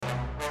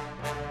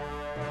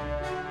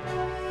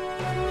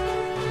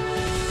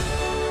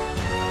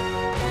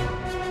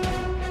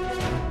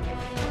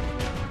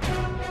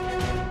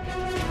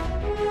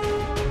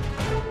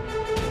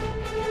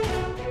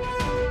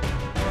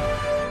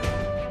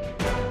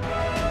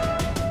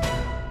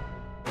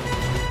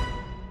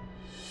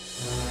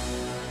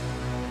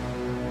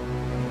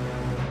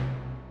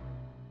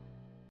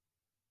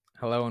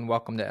Hello and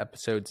welcome to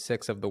episode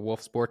 6 of the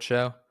Wolf Sports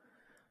Show.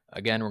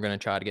 Again, we're going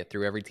to try to get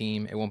through every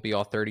team. It won't be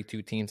all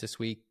 32 teams this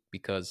week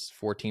because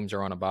 4 teams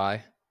are on a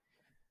bye.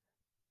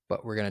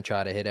 But we're going to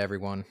try to hit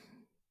everyone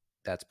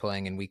that's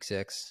playing in week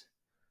 6.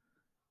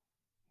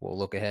 We'll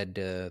look ahead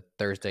to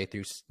Thursday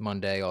through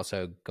Monday,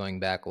 also going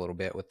back a little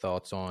bit with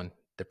thoughts on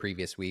the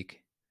previous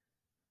week,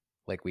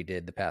 like we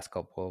did the past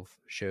couple of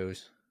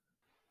shows.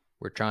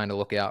 We're trying to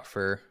look out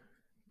for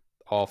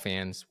all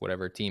fans,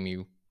 whatever team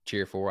you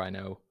cheer for. I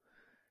know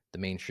the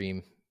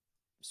mainstream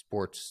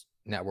sports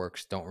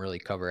networks don't really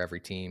cover every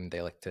team.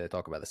 They like to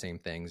talk about the same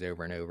things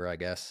over and over, I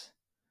guess.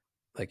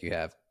 Like you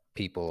have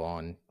people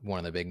on one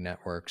of the big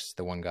networks,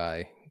 the one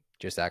guy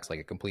just acts like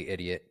a complete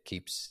idiot,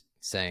 keeps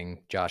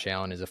saying Josh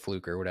Allen is a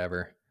fluke or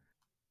whatever.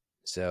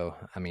 So,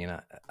 I mean,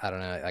 I don't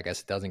know. I guess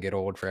it doesn't get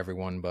old for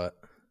everyone,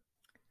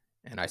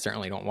 and I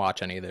certainly don't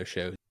watch any of those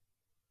shows.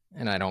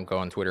 And I don't go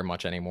on Twitter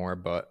much anymore,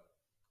 but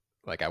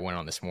like I went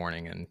on this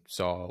morning and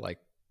saw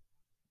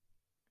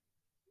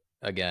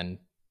again,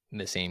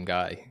 the same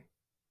guy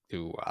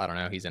who, I don't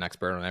know, he's an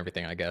expert on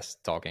everything, I guess,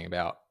 talking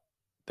about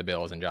the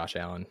Bills and Josh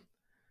Allen,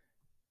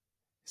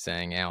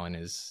 saying Allen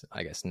is,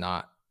 I guess,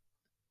 not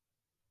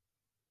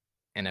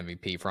an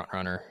MVP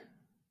frontrunner.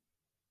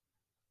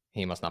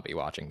 He must not be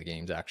watching the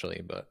games,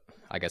 actually, but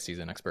I guess he's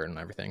an expert on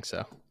everything.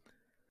 So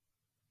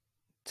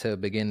to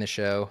begin the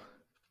show,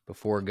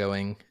 before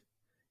going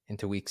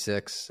into week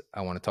 6, I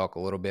want to talk a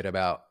little bit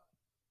about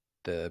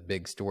the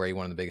big story,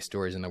 one of the biggest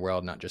stories in the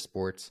world, not just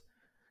sports,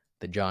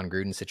 the Jon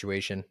Gruden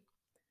situation.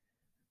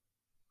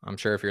 I'm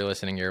sure if you're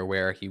listening, you're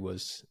aware he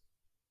was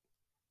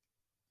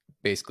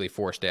basically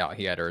forced out.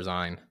 He had to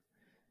resign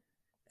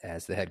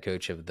as the head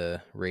coach of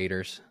the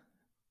Raiders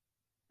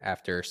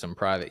after some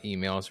private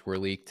emails were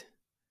leaked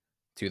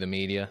to the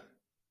media.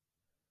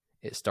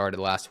 It started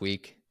last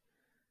week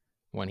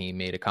when he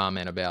made a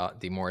comment about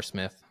DeMaurice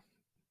Smith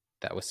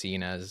that was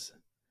seen as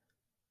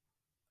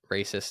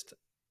racist.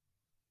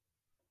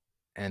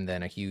 And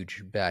then a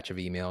huge batch of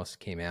emails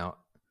came out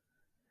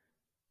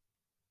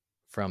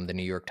from the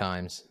New York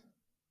Times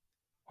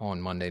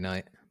on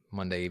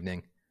Monday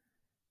evening.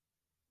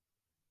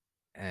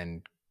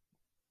 And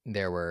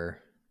there were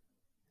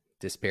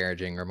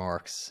disparaging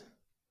remarks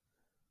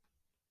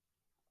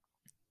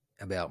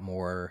about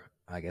more,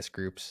 I guess,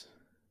 groups.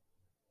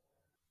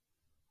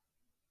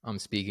 I'm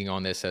speaking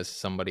on this as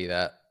somebody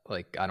that,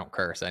 I don't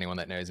curse. Anyone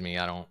that knows me,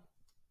 I don't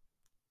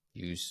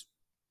use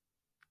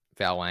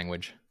foul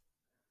language.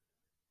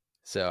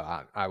 So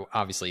I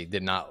obviously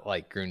did not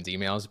like Gruden's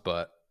emails,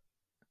 but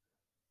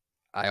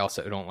I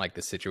also don't like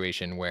the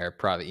situation where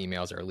private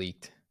emails are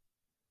leaked.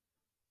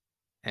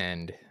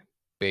 And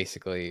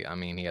basically, I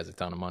mean, he has a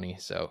ton of money,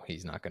 so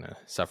he's not going to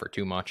suffer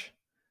too much.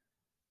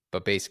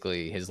 But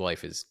basically, his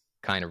life is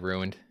kind of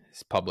ruined,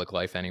 his public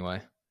life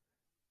anyway.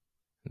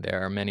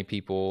 There are many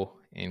people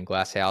in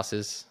glass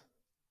houses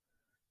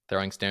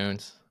throwing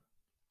stones.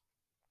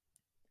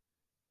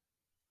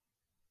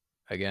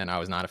 Again, I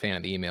was not a fan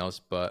of the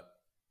emails, but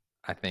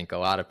I think a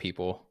lot of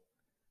people,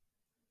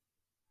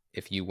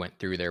 if you went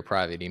through their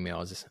private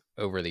emails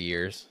over the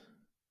years,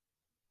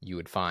 you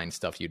would find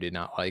stuff you did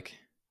not like.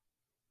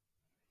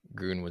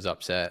 Gruden was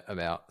upset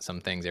about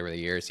some things over the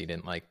years. He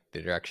didn't like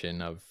the direction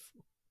of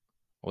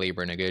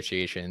labor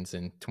negotiations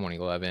in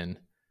 2011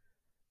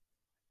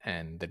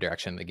 and the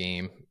direction of the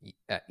game,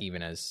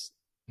 even as,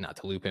 not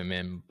to loop him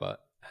in, but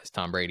as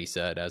Tom Brady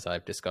said, as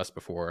I've discussed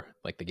before,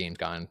 the game's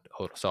gotten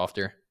a little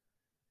softer.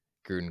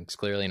 Gruden's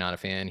clearly not a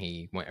fan.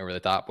 He went over the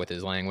top with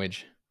his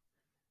language,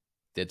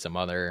 did some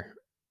other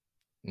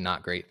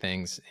not great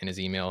things in his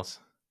emails.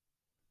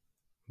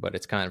 But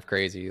it's kind of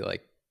crazy,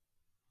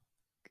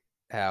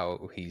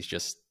 how he's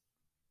just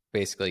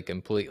basically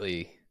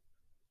completely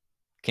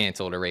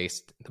canceled,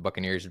 erased. The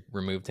Buccaneers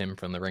removed him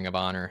from the Ring of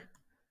Honor.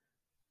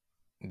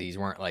 These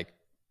weren't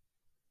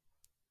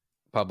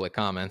public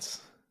comments.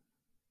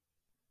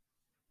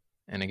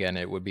 And again,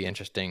 it would be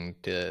interesting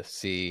to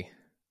see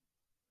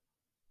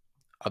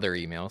other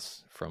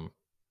emails from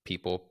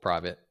people,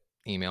 private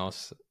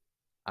emails.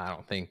 I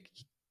don't think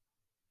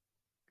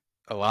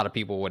a lot of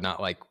people would not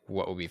like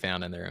what would be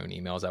found in their own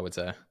emails, I would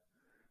say.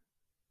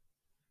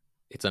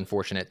 It's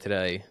unfortunate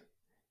today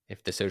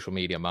if the social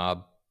media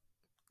mob,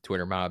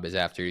 Twitter mob, is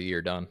after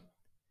you're done.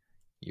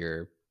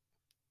 You're,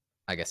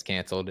 I guess,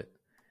 canceled.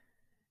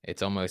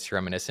 It's almost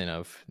reminiscent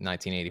of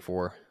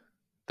 1984,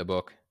 the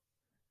book,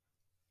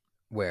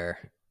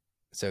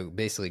 so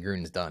basically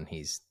Gruden's done.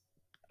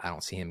 I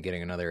don't see him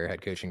getting another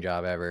head coaching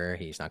job ever.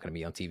 He's not going to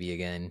be on TV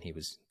again. He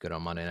was good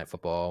on Monday Night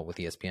Football with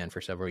ESPN for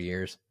several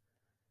years.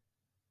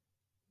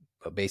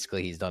 But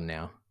basically he's done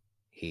now.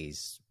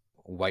 He's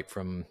wiped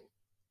from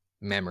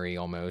memory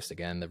almost.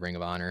 Again, the Ring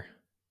of Honor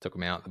took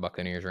him out, the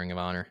Buccaneers Ring of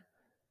Honor.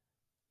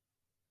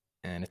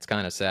 And it's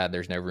kind of sad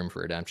there's no room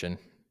for redemption.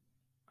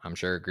 I'm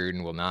sure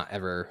Gruden will not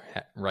ever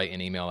write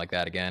an email like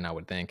that again, I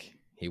would think.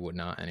 He would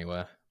not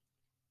anyway.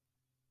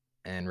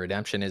 And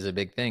redemption is a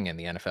big thing in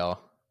the NFL.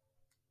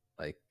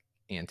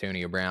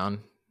 Antonio Brown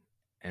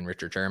and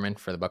Richard Sherman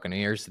for the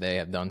Buccaneers, they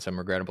have done some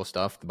regrettable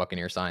stuff. The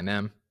Buccaneers signed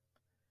them.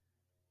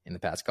 in the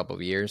past couple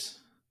of years.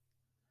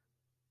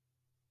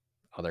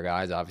 Other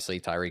guys, obviously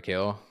Tyreek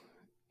Hill,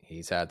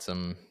 he's had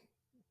some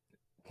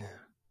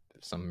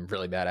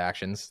really bad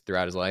actions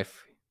throughout his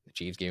life. The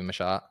Chiefs gave him a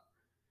shot.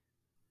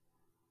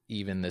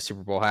 Even the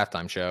Super Bowl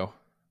halftime show,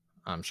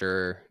 I'm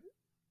sure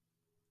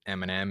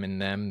Eminem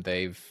and them,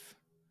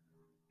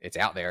 it's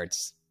out there.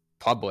 It's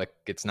public.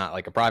 It's not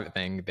like a private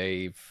thing.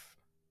 They've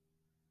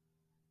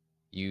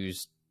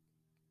used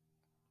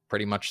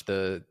pretty much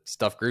the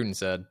stuff Gruden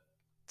said,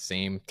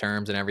 same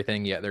terms and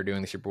everything, yet they're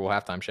doing the Super Bowl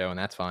halftime show, and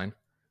that's fine.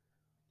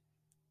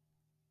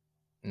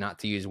 Not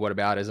to use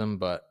whataboutism,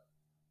 but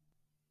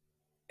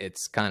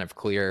it's kind of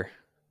clear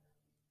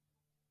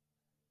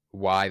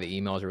why the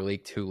emails were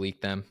leaked, who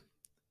leaked them.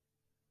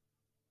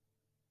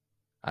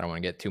 I don't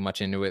want to get too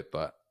much into it,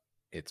 but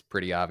it's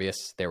pretty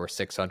obvious. There were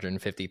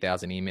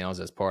 650,000 emails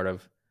as part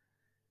of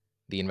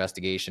the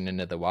investigation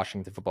into the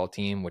Washington football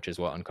team, which is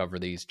what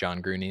uncovered these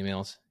Jon Gruden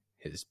emails.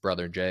 His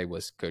brother Jay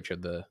was coach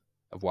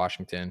of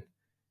Washington,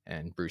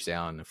 and Bruce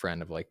Allen, a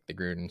friend of like the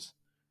Grudens,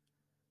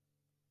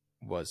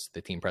 was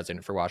the team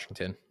president for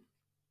Washington.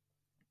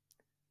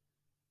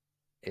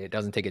 It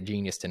doesn't take a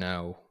genius to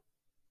know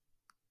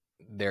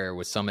there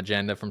was some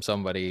agenda from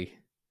somebody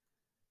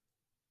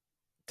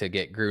to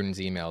get Gruden's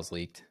emails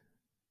leaked.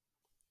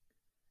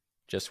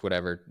 Just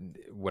however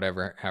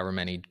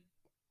many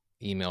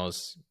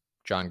emails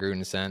Jon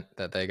Gruden sent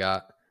that they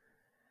got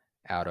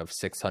out of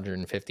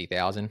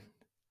 650,000.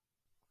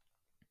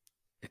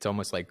 It's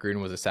almost like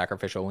Gruden was a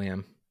sacrificial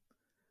lamb.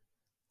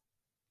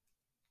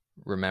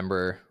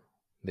 Remember,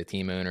 the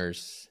team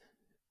owners,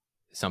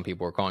 some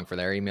people were calling for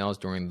their emails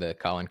during the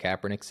Colin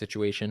Kaepernick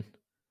situation.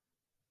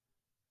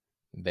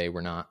 They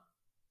were not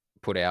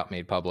put out,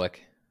 made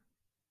public.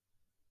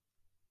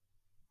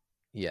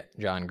 Yet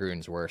Jon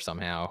Gruden's were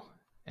somehow.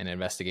 An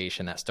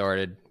investigation that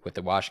started with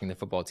the Washington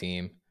football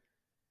team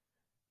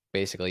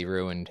basically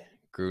ruined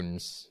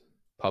Gruden's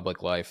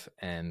public life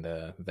and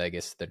the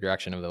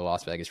direction of the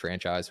Las Vegas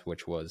franchise,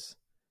 which was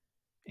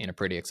in a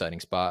pretty exciting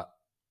spot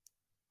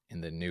in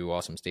the new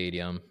awesome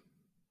stadium,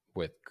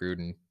 with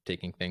Gruden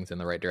taking things in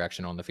the right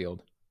direction on the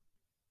field.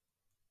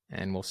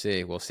 And we'll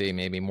see.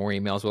 Maybe more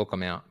emails will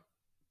come out.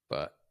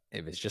 But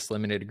if it's just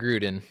limited to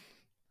Gruden,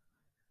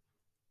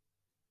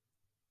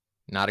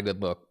 not a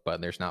good look, but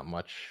there's not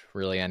much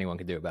really anyone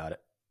can do about it.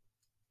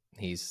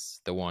 He's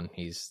the one.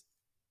 His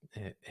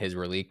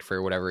were leaked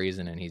for whatever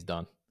reason, and he's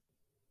done.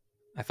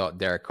 I thought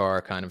Derek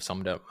Carr kind of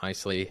summed it up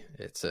nicely.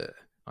 It's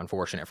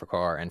unfortunate for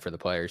Carr and for the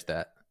players,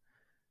 that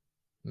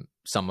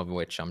some of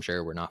which I'm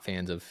sure were not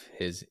fans of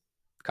his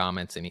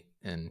comments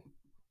and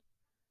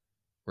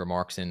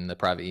remarks in the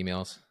private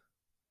emails.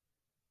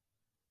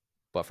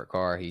 But for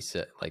Carr, he's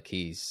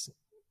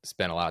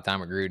spent a lot of time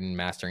with Gruden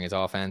mastering his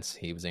offense.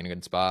 He was in a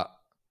good spot.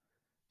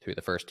 Through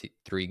the first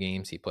 3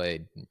 games, he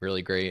played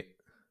really great.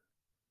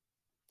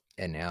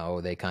 And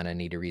now they kind of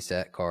need to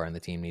reset. Carr and the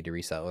team need to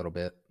reset a little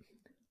bit.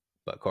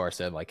 But Carr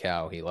said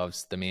how he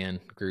loves the man,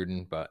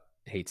 Gruden, but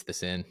hates the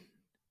sin.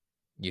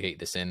 You hate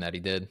the sin that he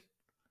did,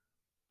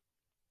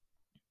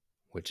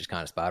 which is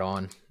kind of spot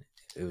on.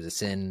 It was a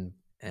sin,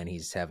 and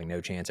he's having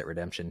no chance at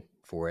redemption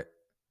for it.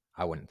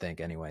 I wouldn't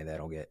think anyway that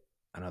he'll get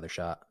another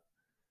shot.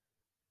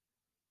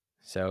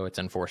 So it's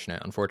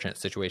unfortunate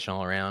situation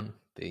all around.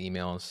 The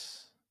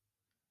emails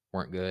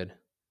weren't good.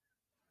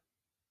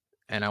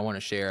 And I want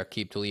to share,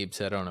 Keep Talib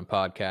said on a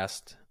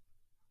podcast,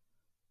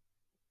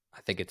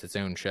 I think it's its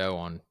own show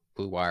on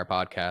Blue Wire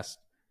podcast.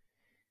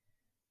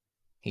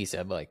 He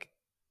said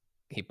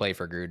he played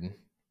for Gruden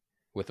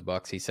with the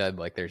Bucs. He said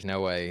there's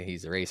no way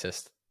he's a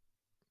racist.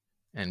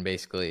 And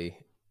basically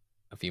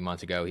a few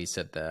months ago he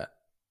said that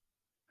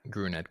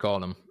Gruden had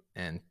called him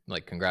and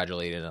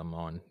congratulated him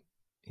on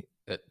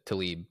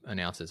Talib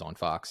announces on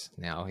Fox.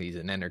 Now he's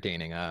an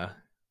entertaining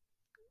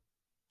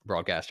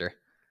broadcaster,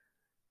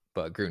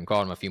 but Gruden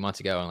called him a few months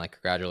ago and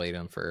congratulated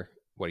him for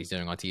what he's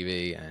doing on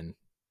TV. And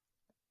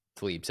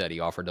Talib said he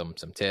offered him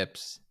some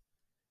tips.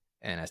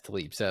 And as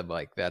Talib said,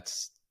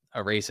 that's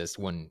a racist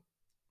wouldn't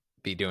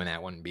be doing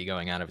that, wouldn't be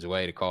going out of his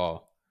way to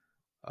call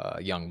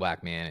a young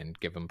black man and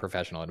give him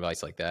professional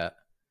advice like that,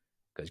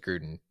 because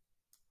Gruden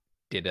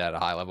did it at a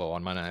high level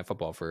on Monday Night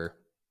Football for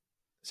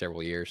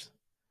several years.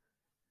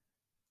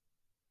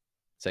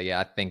 So yeah,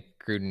 I think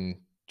Gruden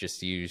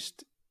just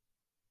used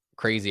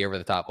crazy over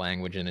the top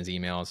language in his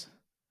emails.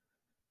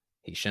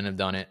 He shouldn't have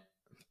done it,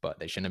 but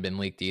they shouldn't have been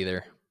leaked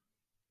either.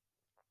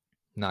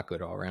 Not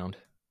good all around.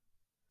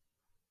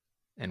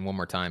 And one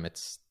more time,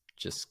 it's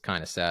just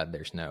kind of sad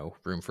there's no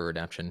room for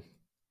redemption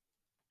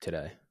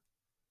today.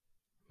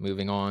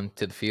 Moving on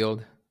to the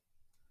field.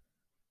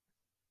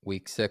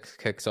 Week 6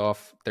 kicks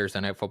off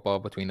Thursday Night Football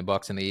between the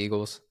Bucs and the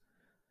Eagles.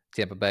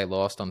 Tampa Bay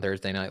lost on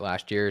Thursday night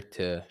last year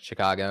to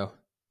Chicago.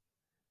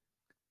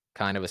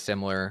 Kind of a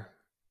similar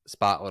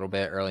spot a little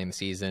bit early in the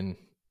season.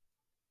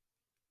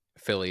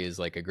 Philly is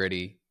a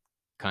gritty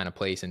kind of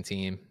place and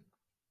team.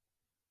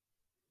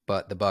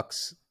 But the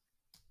Bucs,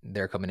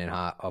 they're coming in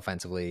hot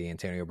offensively.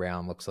 Antonio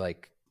Brown looks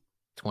like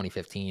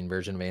 2015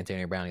 version of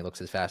Antonio Brown. He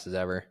looks as fast as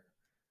ever.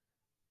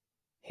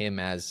 Him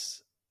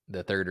as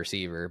the third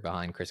receiver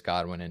behind Chris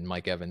Godwin and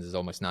Mike Evans is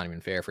almost not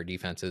even fair for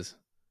defenses.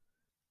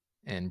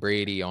 And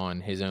Brady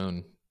on his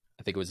own,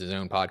 I think it was his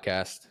own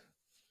podcast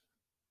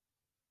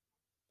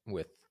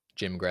with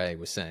Jim Gray,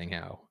 was saying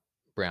how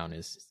Brown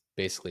is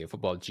basically a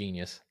football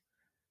genius.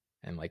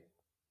 And like,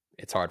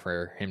 it's hard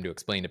for him to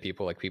explain to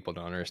people, like people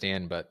don't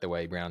understand, but the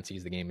way Brown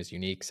sees the game is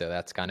unique. So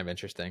that's kind of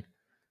interesting.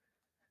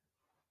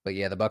 But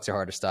yeah, the Bucs are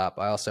hard to stop.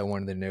 I also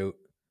wanted to note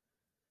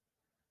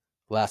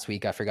last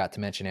week, I forgot to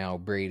mention how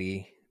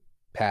Brady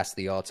passed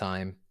the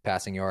all-time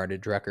passing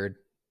yardage record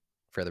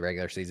for the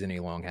regular season. He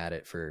long had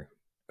it for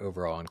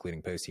overall,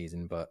 including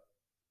postseason, but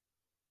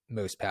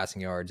most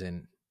passing yards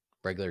in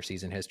regular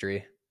season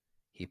history.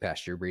 He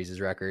passed Drew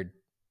Brees' record,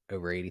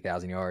 over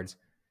 80,000 yards.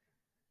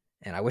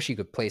 And I wish you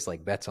could place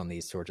like bets on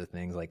these sorts of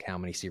things, like how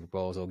many Super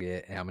Bowls he'll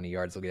get, how many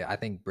yards he'll get. I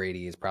think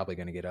Brady is probably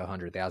going to get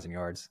 100,000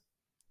 yards.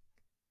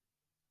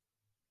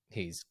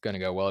 He's going to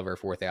go well over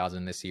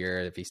 4,000 this year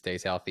if he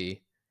stays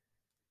healthy.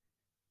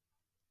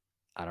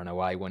 I don't know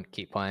why he wouldn't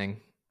keep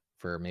playing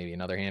for maybe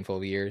another handful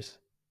of years.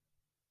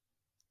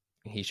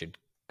 He should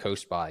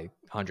coast by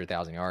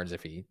 100,000 yards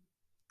if he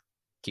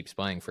keeps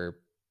playing for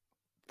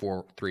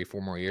 4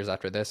 more years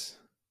after this.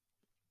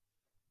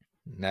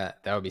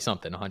 That would be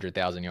something,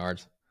 100,000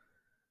 yards.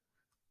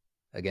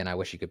 Again, I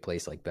wish you could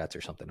place like bets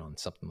or something on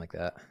something like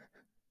that.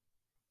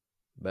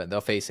 But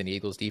they'll face an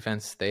Eagles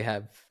defense. They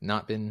have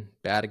not been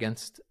bad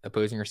against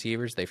opposing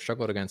receivers. They've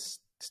struggled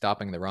against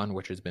stopping the run,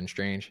 which has been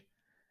strange.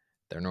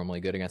 They're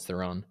normally good against the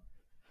run.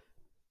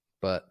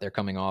 But they're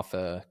coming off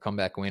a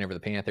comeback win over the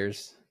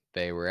Panthers.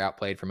 They were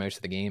outplayed for most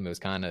of the game. It was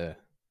kind of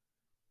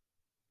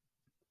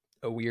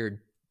a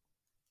weird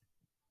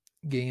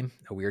game,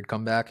 a weird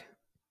comeback.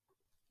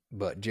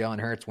 But Jalen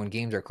Hurts, when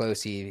games are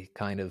close, he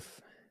kind of,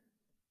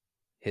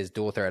 his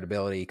dual threat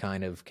ability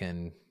kind of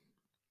can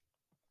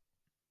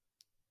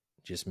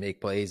just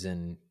make plays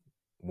and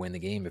win the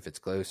game if it's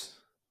close.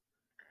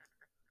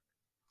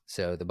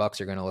 So the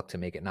Bucs are going to look to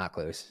make it not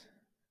close,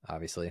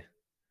 obviously,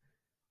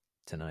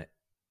 tonight.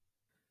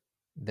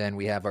 Then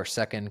we have our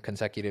second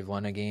consecutive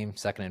London game,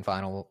 second and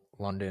final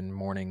London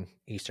morning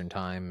Eastern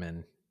time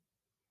and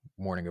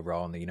morning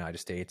overall in the United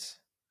States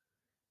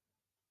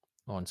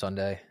on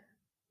Sunday.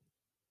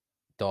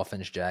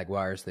 Dolphins,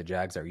 Jaguars. The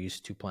Jags are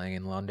used to playing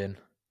in London.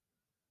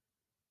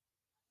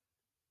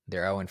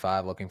 They're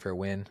 0-5 looking for a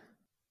win.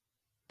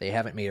 They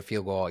haven't made a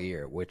field goal all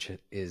year, which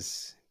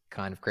is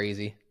kind of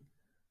crazy.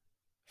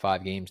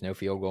 5 games, no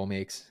field goal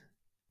makes.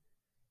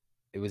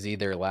 It was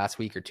either last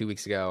week or 2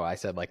 weeks ago. I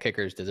said like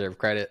kickers deserve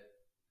credit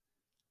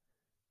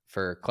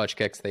for clutch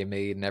kicks they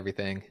made and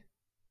everything.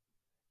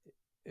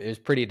 It was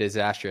pretty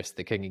disastrous,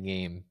 the kicking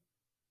game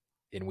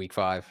in week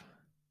 5.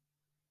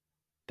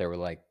 There were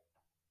like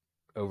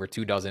over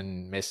 24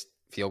 missed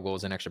field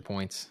goals and extra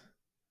points.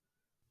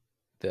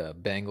 The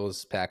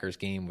Bengals-Packers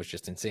game was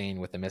just insane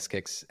with the missed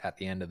kicks at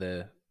the end of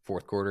the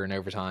fourth quarter and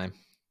overtime.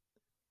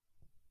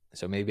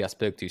 So maybe I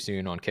spoke too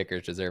soon on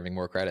kickers deserving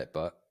more credit,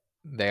 but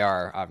they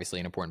are obviously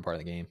an important part of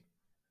the game.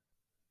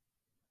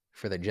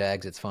 For the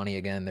Jags, it's funny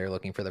again. They're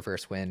looking for the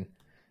first win.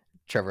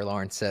 Trevor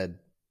Lawrence said,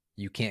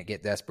 you can't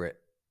get desperate,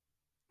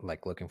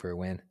 like looking for a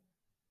win.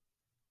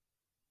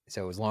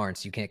 So it was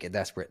Lawrence, you can't get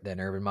desperate. Then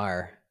Urban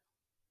Meyer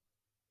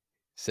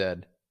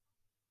said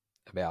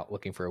about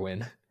looking for a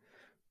win,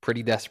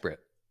 pretty desperate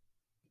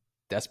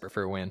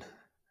for a win.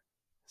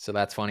 So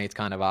that's funny. It's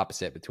kind of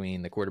opposite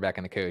between the quarterback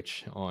and the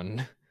coach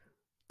on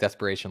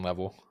desperation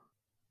level.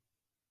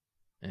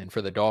 And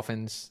for the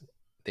Dolphins,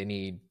 they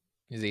need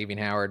Xavier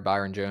Howard,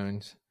 Byron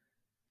Jones,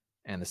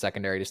 and the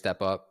secondary to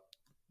step up.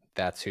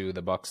 That's who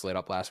the Bucs lit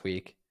up last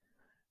week.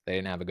 They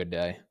didn't have a good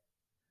day.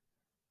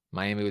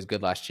 Miami was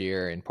good last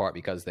year, in part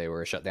because they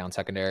were a shutdown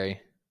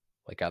secondary,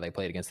 like how they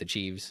played against the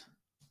Chiefs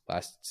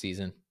last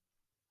season.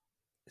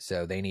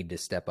 So they need to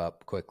step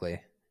up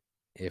quickly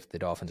if the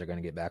Dolphins are going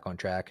to get back on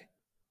track.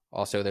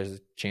 Also, there's a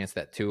chance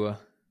that Tua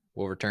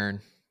will return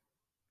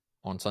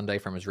on Sunday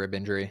from his rib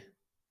injury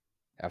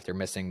after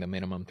missing the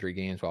minimum 3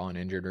 games while on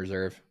injured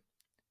reserve.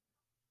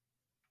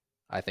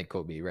 I think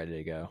he'll be ready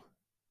to go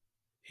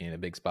in a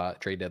big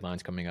spot. Trade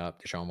deadline's coming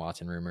up. Deshaun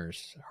Watson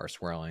rumors are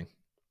swirling.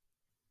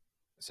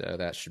 So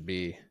that should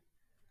be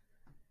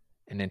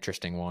an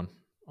interesting one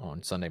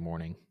on Sunday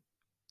morning,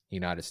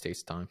 United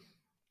States time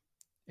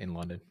in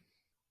London.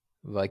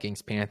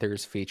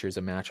 Vikings-Panthers features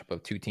a matchup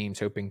of 2 teams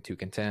hoping to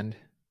contend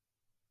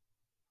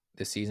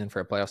this season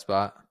for a playoff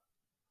spot.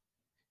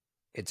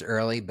 It's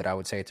early, but I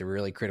would say it's a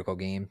really critical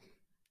game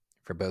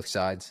for both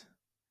sides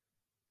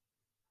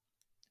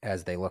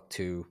as they look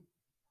to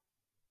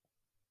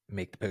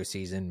make the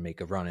postseason, make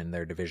a run in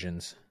their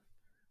divisions.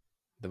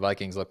 The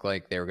Vikings look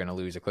like they were going to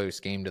lose a close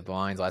game to the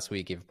Lions last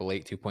week, gave up a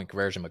late 2-point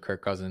conversion, but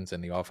Kirk Cousins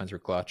and the offense were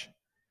clutch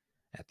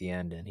at the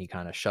end, and he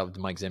kind of shoved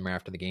Mike Zimmer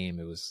after the game.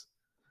 It was,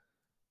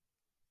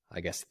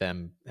 I guess,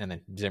 them, and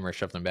then Zimmer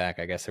shoved them back.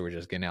 I guess they were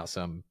just getting out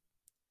some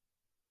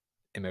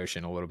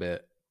emotion a little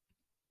bit.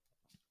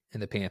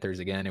 And the Panthers,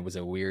 again, it was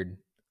a weird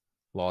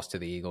loss to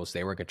the Eagles.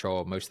 They were in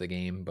control of most of the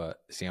game,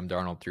 but Sam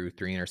Darnold threw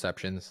 3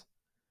 interceptions.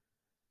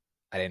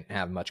 I didn't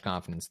have much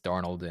confidence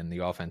Darnold and the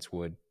offense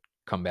would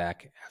come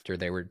back after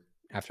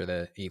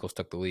the Eagles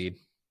took the lead.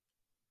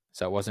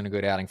 So it wasn't a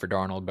good outing for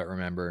Darnold, but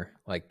remember,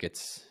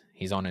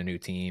 he's on a new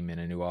team and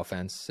a new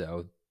offense,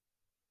 so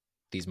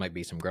these might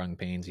be some growing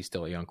pains. He's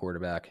still a young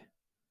quarterback.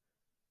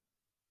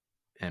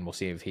 And we'll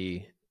see if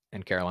he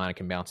and Carolina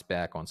can bounce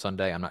back on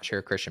Sunday. I'm not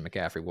sure Christian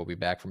McCaffrey will be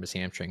back from his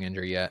hamstring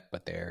injury yet,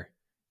 but there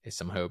is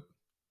some hope.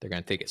 They're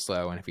going to take it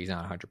slow, and if he's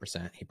not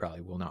 100%, he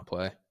probably will not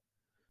play.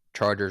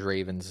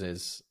 Chargers-Ravens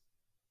is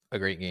a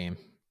great game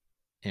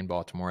in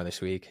Baltimore this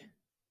week.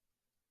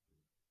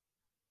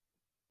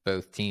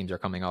 Both teams are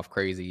coming off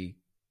crazy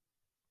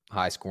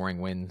high-scoring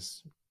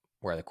wins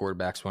where the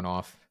quarterbacks went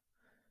off.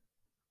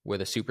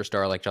 With a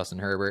superstar like Justin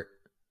Herbert,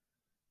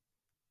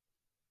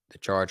 the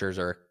Chargers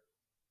are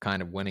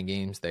kind of winning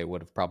games they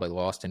would have probably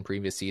lost in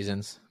previous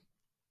seasons.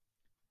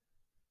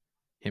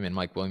 Him and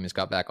Mike Williams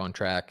got back on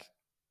track.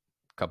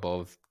 A couple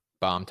of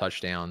bomb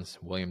touchdowns.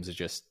 Williams is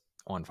just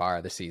on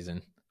fire this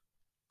season.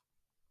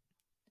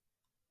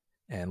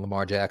 And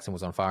Lamar Jackson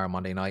was on fire on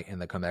Monday night in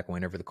the comeback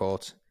win over the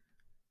Colts.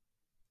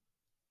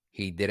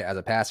 He did it as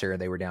a passer.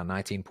 They were down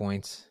 19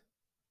 points.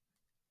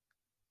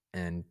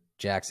 And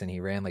Jackson,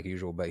 he ran like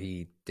usual, but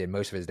he did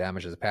most of his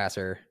damage as a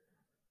passer.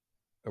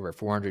 Over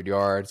 400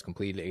 yards,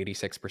 completed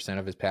 86%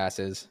 of his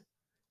passes.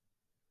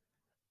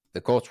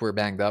 The Colts were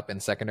banged up in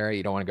secondary.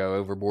 You don't want to go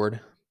overboard,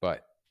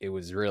 but it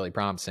was really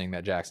promising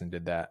that Jackson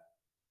did that,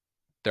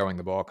 throwing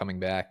the ball, coming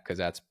back, because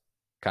that's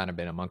kind of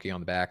been a monkey on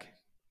the back,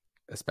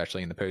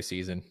 especially in the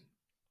postseason.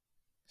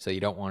 So you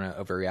don't want to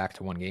overreact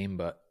to one game,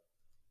 but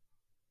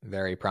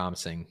very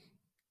promising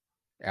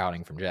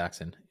outing from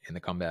Jackson in the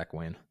comeback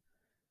win.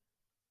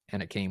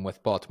 And it came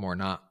with Baltimore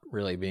not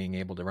really being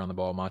able to run the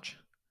ball much.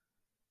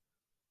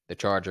 The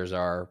Chargers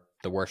are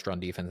the worst run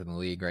defense in the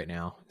league right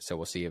now, so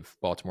we'll see if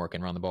Baltimore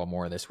can run the ball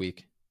more this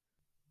week.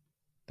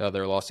 The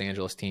other Los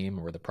Angeles team,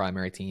 or the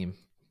primary team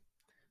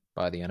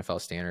by the NFL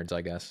standards,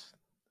 I guess,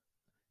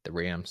 the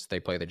Rams, they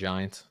play the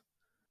Giants.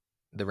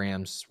 The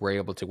Rams were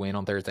able to win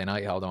on Thursday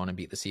night, held on and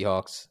beat the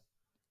Seahawks.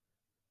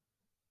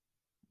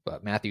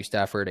 But Matthew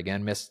Stafford,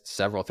 again, missed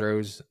several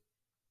throws.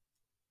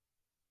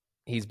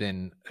 He's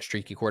been a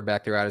streaky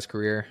quarterback throughout his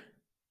career,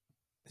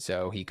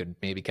 so he could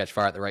maybe catch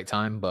fire at the right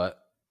time, but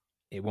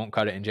it won't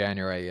cut it in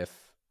January if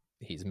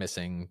he's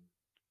missing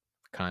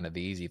kind of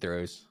the easy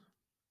throws.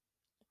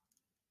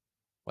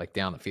 Like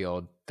down the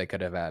field, they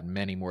could have had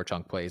many more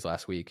chunk plays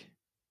last week,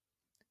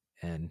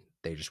 and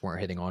they just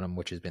weren't hitting on them,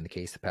 which has been the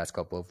case the past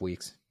couple of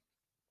weeks.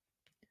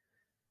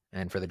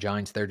 And for the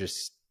Giants,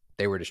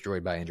 they were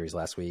destroyed by injuries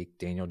last week.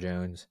 Daniel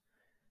Jones,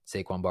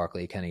 Saquon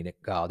Barkley, Kenny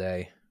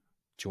Galladay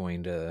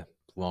joined a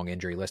long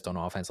injury list on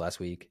offense last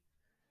week.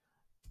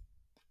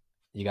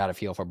 You got to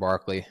feel for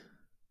Barkley.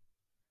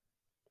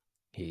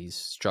 He's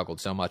struggled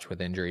so much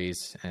with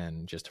injuries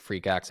and just a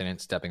freak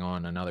accident stepping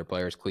on another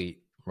player's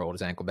cleat, rolled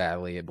his ankle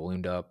badly, it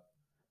ballooned up.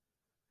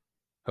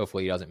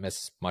 Hopefully he doesn't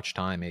miss much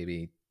time,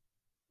 maybe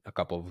a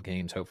couple of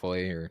games,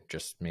 hopefully, or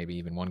just maybe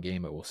even one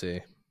game, but we'll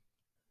see.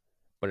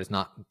 But it's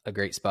not a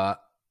great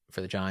spot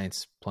for the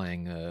Giants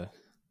playing a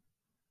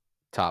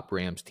top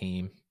Rams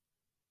team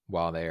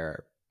while they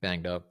are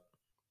banged up.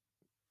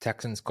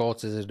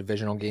 Texans-Colts is a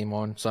divisional game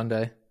on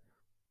Sunday.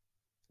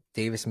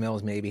 Davis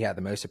Mills maybe had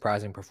the most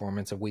surprising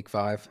performance of Week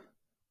 5.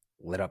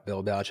 Lit up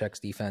Bill Belichick's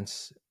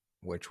defense,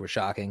 which was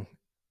shocking.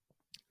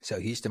 So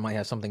Houston might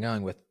have something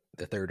going with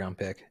the third-round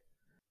pick.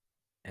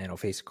 And it'll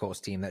face a Colts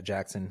team that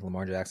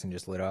Lamar Jackson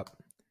just lit up.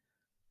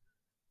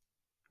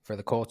 For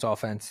the Colts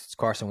offense,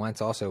 Carson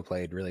Wentz also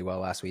played really well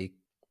last week.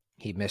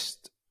 He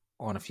missed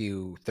on a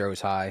few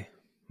throws high,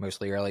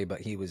 mostly early,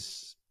 but he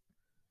was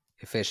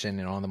efficient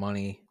and on the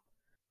money.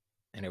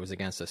 And it was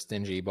against a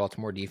stingy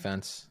Baltimore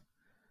defense.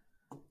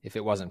 If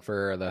it wasn't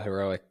for the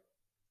heroic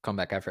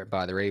comeback effort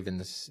by the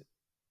Ravens,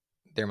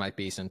 there might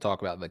be some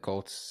talk about the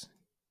Colts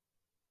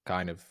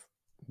kind of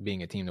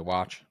being a team to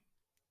watch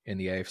in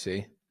the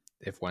AFC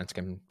if Wentz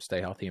can stay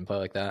healthy and play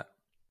like that.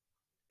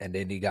 And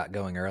Indy got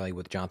going early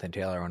with Jonathan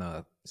Taylor on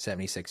a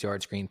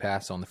 76-yard screen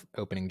pass on the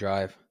opening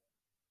drive.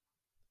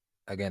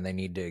 Again, they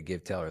need to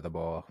give Taylor the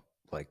ball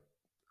like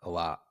a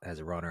lot as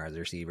a runner, as a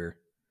receiver.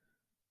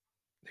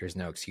 There's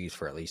no excuse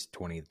for at least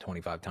 20 to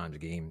 25 times a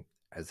game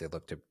as they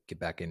look to get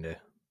back into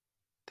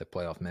the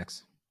playoff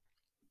mix.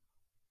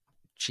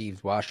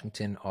 Chiefs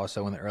Washington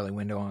also in the early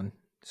window on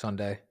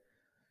Sunday.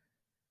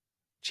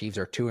 Chiefs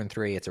are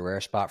 2-3. It's a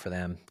rare spot for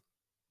them.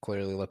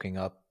 Clearly looking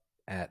up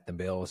at the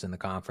Bills in the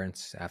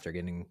conference after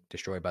getting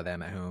destroyed by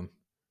them at home.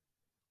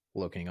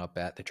 Looking up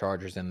at the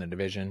Chargers in the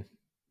division.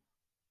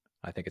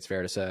 I think it's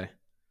fair to say.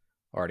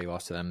 Already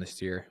lost to them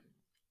this year.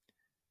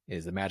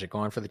 Is the magic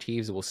on for the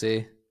Chiefs? We'll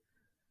see.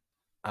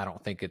 I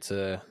don't think it's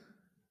a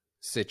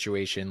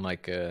situation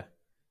like a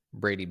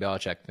Brady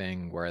Belichick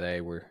thing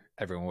where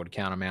everyone would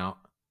count them out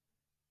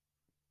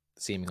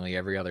seemingly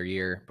every other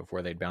year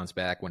before they'd bounce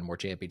back, win more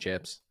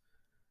championships.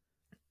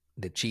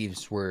 The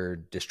Chiefs were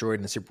destroyed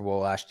in the Super Bowl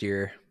last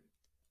year,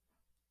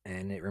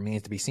 and it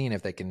remains to be seen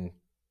if they can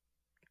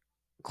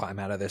climb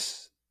out of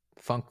this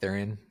funk they're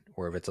in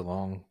or if it's a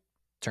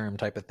long-term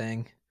type of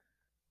thing.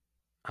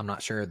 I'm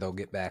not sure they'll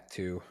get back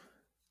to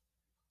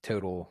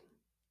total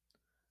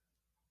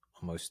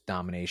almost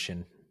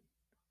domination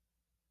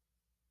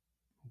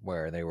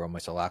where they were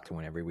almost a lock to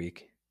win every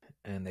week.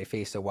 And they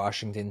faced a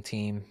Washington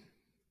team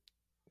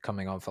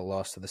coming off a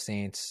loss to the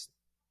Saints.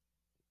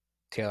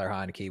 Taylor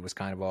Heineke was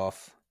kind of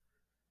off.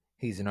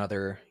 He's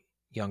another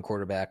young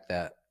quarterback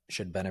that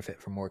should benefit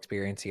from more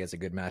experience. He has a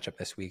good matchup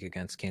this week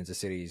against Kansas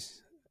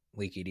City's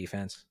leaky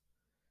defense.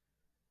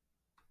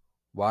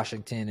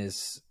 Washington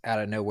is out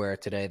of nowhere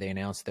today. They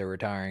announced they're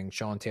retiring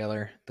Sean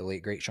Taylor, the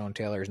late great Sean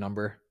Taylor's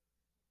number.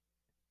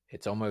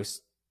 It's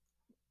almost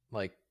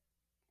like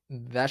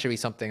that should be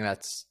something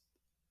that's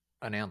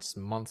announced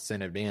months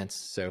in advance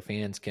so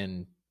fans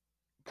can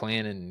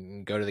plan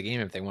and go to the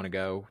game if they want to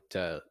go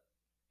to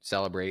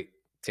celebrate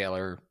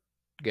Taylor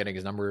getting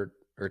his number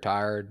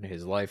retired,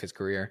 his life, his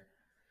career.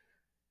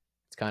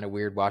 It's kind of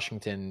weird.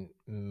 Washington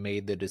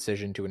made the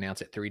decision to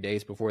announce it 3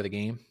 days before the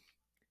game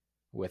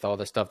with all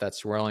the stuff that's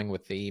swirling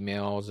with the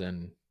emails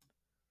and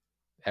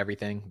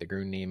everything, the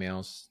Gruden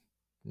emails.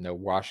 No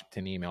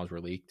Washington emails were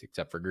leaked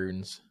except for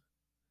Gruden's.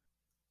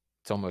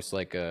 It's almost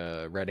like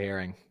a red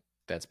herring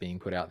that's being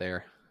put out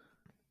there.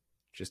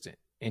 Just an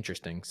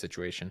interesting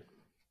situation.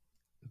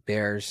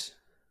 Bears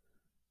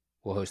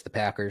will host the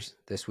Packers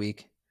this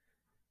week.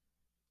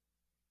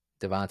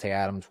 Devontae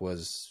Adams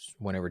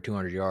went over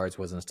 200 yards,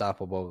 was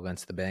unstoppable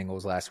against the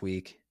Bengals last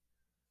week.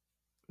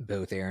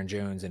 Both Aaron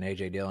Jones and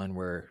A.J. Dillon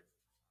were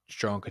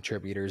strong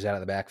contributors out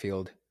of the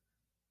backfield.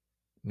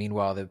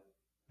 Meanwhile, the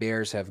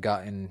Bears have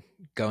gotten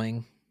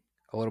going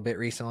a little bit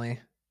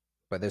recently,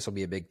 but this will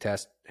be a big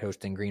test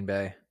hosting Green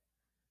Bay.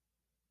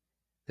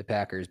 The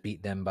Packers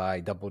beat them by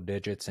double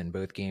digits in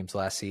both games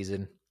last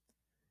season.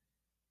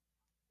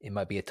 It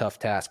might be a tough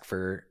task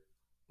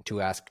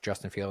to ask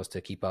Justin Fields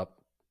to keep up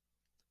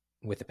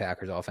with the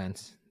Packers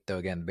offense. Though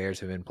again, the Bears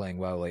have been playing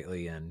well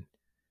lately, and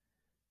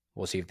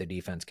we'll see if the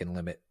defense can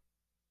limit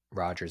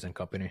Rodgers and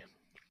company.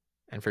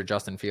 And for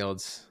Justin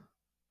Fields,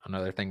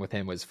 another thing with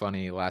him was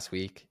funny last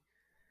week.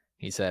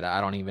 He said, I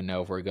don't even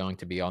know if we're going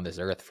to be on this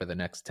earth for the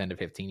next 10 to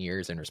 15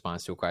 years in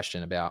response to a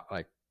question about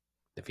like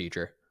the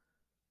future.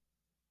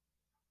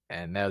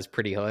 And that was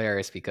pretty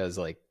hilarious because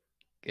like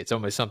it's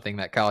almost something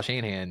that Kyle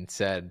Shanahan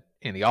said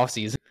in the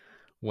offseason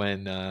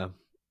when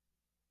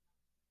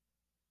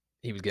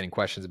he was getting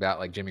questions about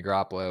like Jimmy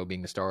Garoppolo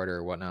being the starter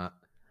or whatnot.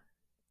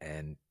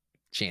 And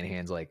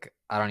Shanahan's like,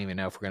 I don't even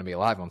know if we're going to be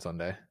alive on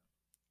Sunday.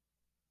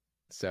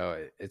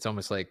 So it's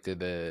almost like, did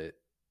the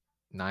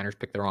Niners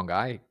pick the wrong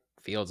guy?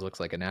 Fields looks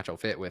like a natural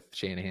fit with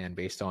Shanahan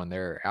based on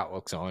their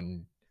outlooks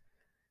on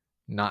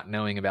not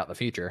knowing about the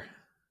future.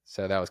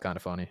 So that was kind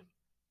of funny.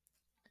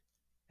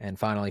 And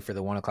finally, for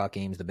the 1 o'clock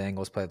games, the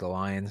Bengals play the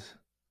Lions.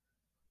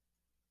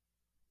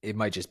 It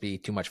might just be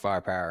too much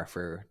firepower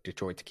for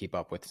Detroit to keep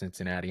up with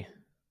Cincinnati.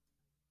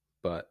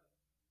 But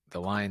the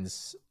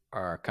Lions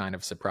are kind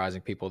of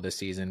surprising people this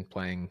season,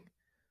 playing,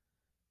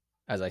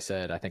 as I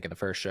said, I think in the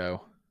first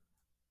show,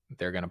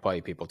 they're going to play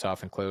people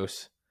tough and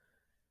close.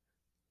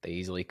 They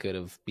easily could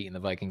have beaten the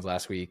Vikings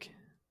last week.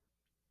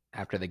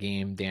 After the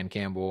game, Dan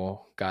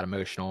Campbell got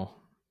emotional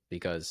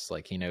because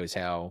like he knows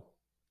how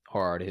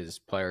hard his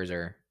players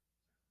are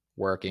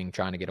working,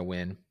 trying to get a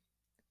win.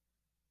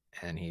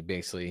 And he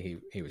basically,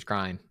 he was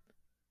crying.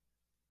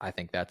 I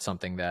think that's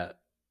something that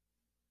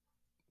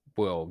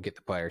will get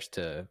the players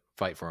to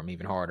fight for him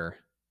even harder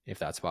if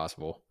that's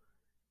possible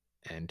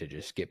and to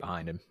just get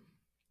behind him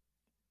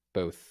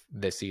both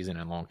this season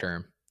and long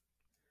term.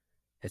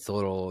 It's a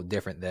little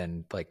different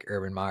than like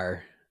Urban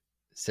Meyer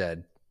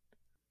said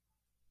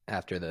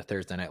after the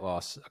Thursday night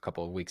loss a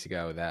couple of weeks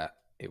ago that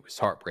it was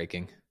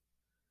heartbreaking.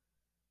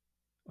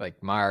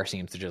 Like Meyer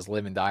seems to just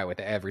live and die with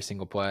every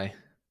single play.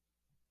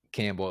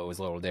 Campbell, it was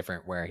a little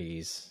different where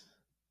he's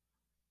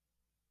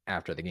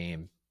after the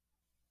game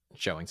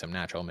showing some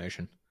natural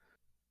emotion.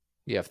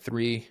 You have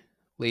 3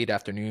 late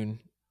afternoon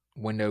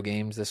window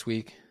games this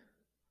week.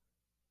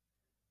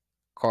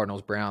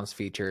 Cardinals-Browns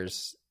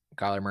features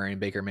Kyler Murray and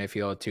Baker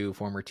Mayfield, 2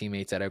 former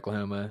teammates at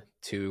Oklahoma,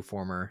 2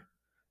 former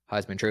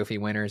Heisman Trophy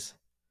winners.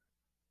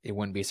 It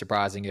wouldn't be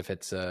surprising if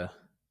it's a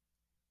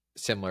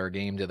similar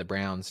game to the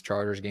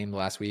Browns-Chargers game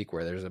last week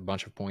where there's a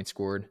bunch of points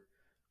scored.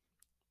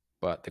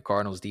 But the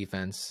Cardinals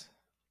defense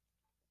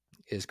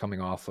is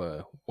coming off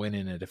a win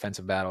in a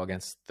defensive battle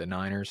against the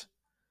Niners.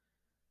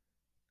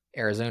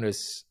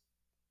 Arizona's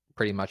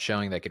pretty much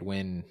showing they could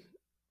win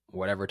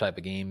whatever type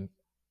of game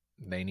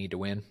they need to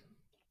win.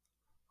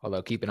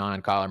 Although keep an eye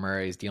on Kyler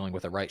Murray. He's dealing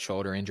with a right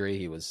shoulder injury.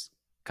 He was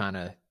kind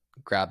of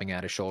grabbing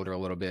at his shoulder a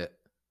little bit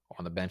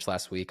on the bench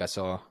last week. I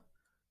saw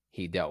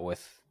he dealt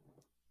with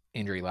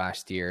injury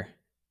last year,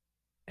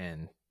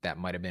 and that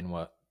might have been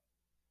what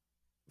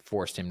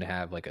forced him to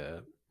have like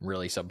a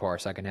really subpar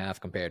second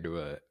half compared to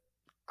a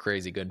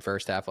crazy good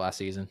first half last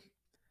season.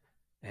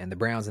 And the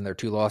Browns in their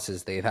 2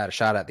 losses, they've had a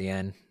shot at the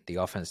end. The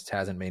offense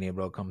hasn't been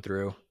able to come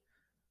through,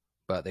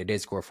 but they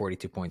did score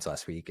 42 points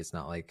last week. It's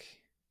not like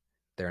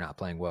they're not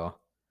playing well.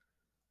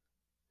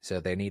 So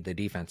they need the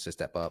defense to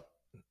step up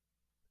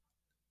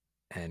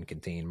and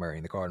contain Murray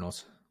and the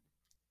Cardinals.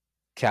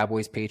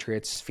 Cowboys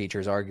Patriots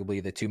features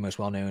arguably the two most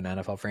well-known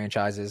NFL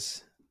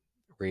franchises.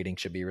 Rating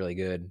should be really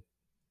good.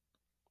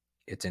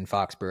 It's in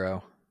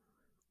Foxborough,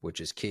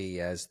 which is key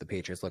as the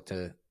Patriots look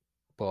to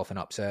pull off an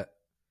upset.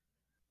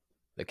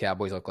 The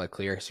Cowboys look like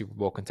clear Super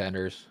Bowl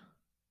contenders.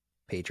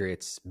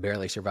 Patriots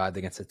barely survived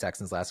against the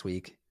Texans last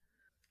week.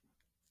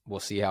 We'll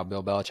see how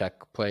Bill Belichick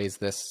plays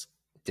this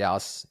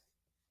Dallas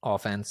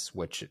offense,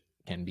 which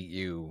can beat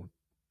you.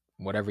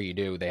 Whatever you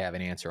do, they have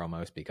an answer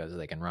almost because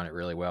they can run it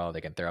really well.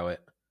 They can throw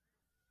it.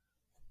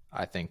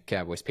 I think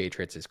Cowboys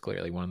Patriots is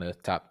clearly one of the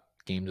top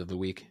games of the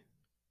week.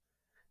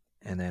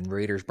 And then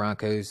Raiders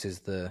Broncos is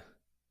the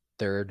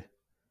third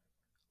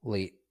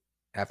late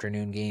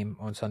afternoon game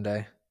on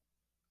Sunday.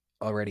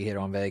 Already hit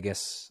on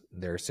Vegas.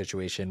 Their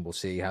situation, we'll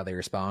see how they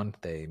respond.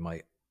 They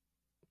might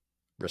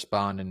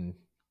respond and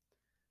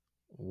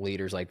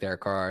leaders like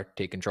Derek Carr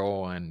take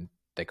control and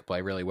they could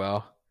play really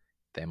well.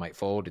 They might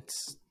fold.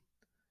 It's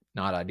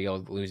not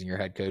ideal losing your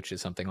head coach to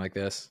something like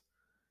this.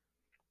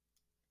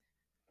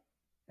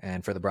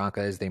 And for the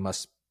Broncos, they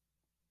must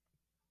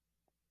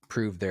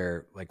prove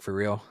they're like for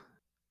real.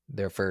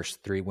 Their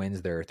first 3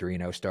 wins, their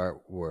 3-0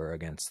 start, were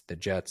against the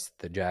Jets,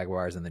 the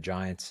Jaguars, and the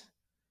Giants.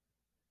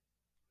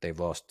 They've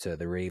lost to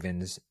the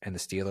Ravens and the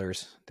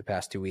Steelers the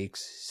past 2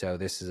 weeks. So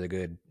this is a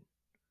good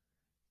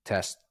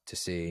test to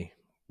see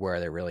where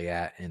they're really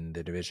at in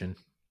the division,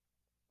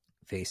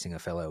 facing a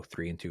fellow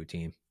 3-2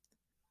 team.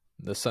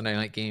 The Sunday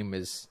night game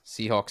is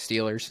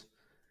Seahawks-Steelers.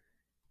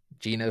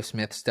 Geno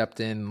Smith stepped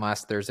in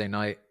last Thursday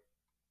night.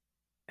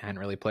 Hadn't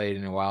really played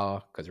in a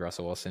while because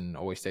Russell Wilson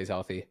always stays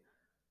healthy.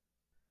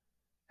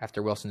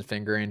 After Wilson's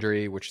finger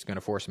injury, which is going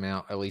to force him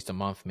out at least a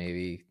month,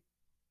 maybe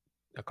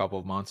a couple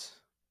of months.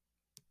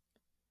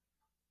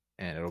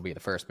 And it'll be the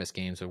first missed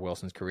games of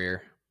Wilson's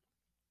career.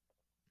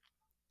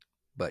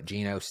 But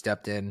Geno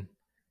stepped in,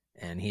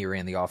 and he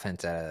ran the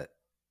offense at a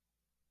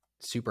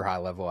super high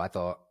level. I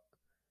thought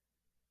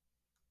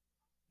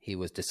he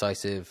was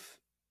decisive,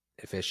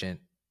 efficient,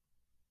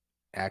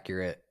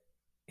 accurate.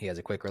 He has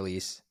a quick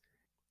release.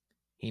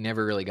 He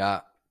never really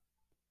got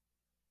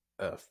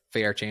a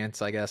fair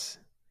chance, I guess,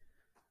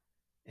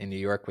 in New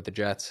York with the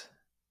Jets.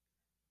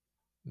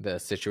 The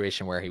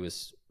situation where he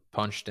was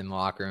punched in the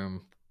locker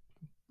room,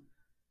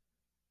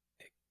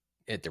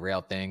 it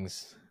derailed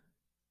things.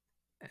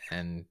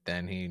 And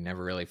then he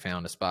never really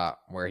found a spot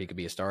where he could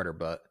be a starter.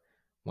 But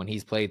when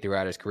he's played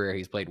throughout his career,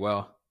 he's played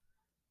well.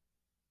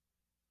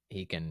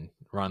 He can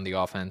run the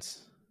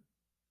offense.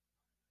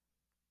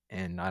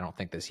 And I don't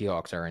think the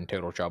Seahawks are in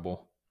total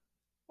trouble.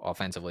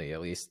 Offensively,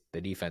 at least.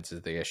 The defense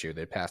is the issue.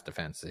 The pass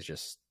defense is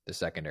just the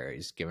secondary.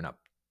 He's given up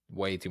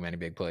way too many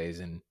big plays.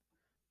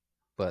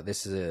 But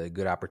this is a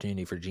good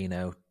opportunity for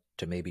Geno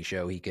to maybe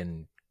show he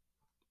can,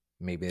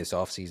 maybe this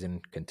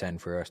offseason,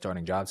 contend for a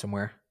starting job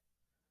somewhere.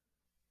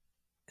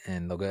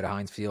 And they'll go to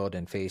Heinz Field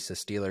and face a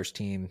Steelers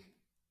team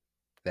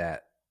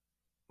that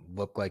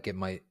looked like it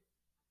might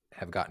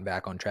have gotten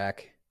back on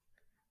track,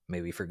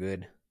 maybe for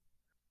good,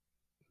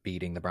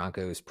 beating the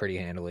Broncos pretty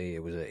handily.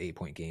 It was an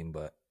 8-point game,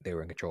 but they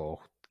were in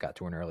control, got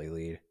to an early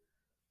lead.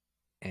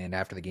 And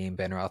after the game,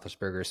 Ben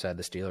Roethlisberger said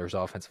the Steelers'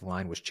 offensive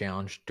line was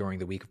challenged during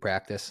the week of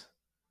practice,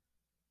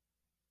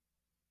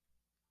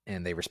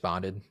 and they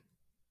responded.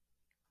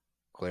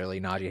 Clearly,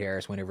 Najee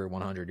Harris went over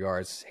 100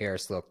 yards.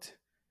 Harris looked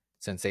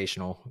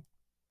sensational,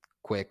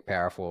 quick,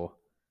 powerful.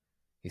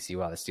 You see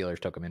why the Steelers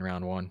took him in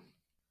round 1.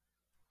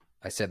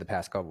 I said the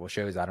past couple of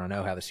shows, I don't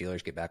know how the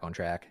Steelers get back on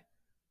track.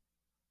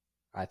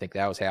 I think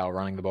that was how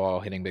running the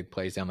ball, hitting big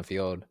plays down the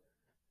field.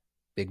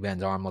 Big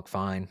Ben's arm looked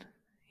fine.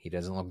 He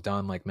doesn't look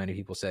done like many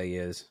people say he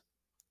is.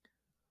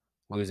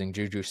 Losing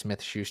Juju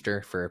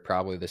Smith-Schuster for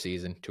probably the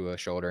season to a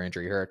shoulder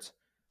injury hurts,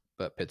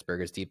 but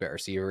Pittsburgh is deep at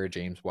receiver.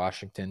 James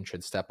Washington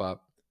should step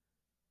up.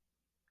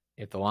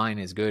 If the line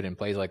is good and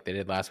plays like they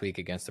did last week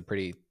against a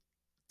pretty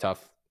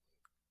tough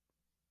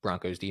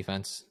Broncos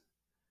defense,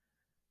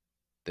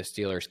 the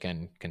Steelers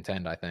can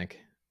contend, I think.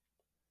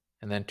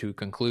 And then to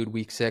conclude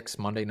week 6,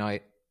 Monday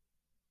night,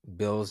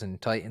 Bills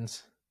and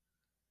Titans.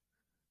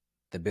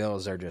 The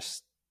Bills are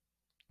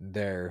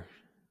they're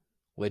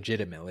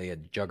legitimately a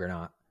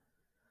juggernaut.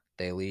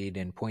 They lead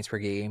in points per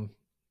game,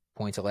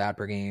 points allowed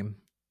per game,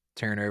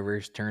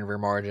 turnovers, turnover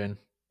margin.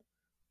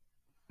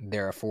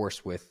 They're a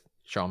force with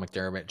Sean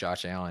McDermott,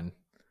 Josh Allen.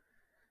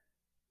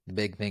 The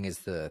big thing is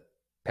the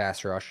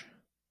pass rush.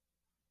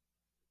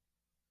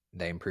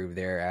 They improved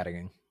there,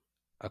 adding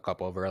a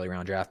couple of early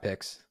round draft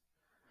picks.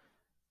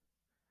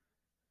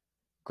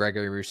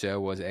 Gregory Rousseau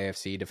was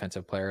AFC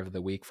Defensive Player of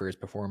the Week for his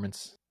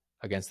performance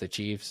against the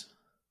Chiefs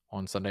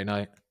on Sunday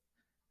night.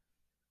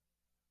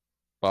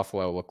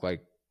 Buffalo looked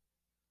like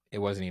it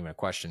wasn't even a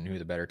question who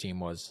the better team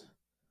was.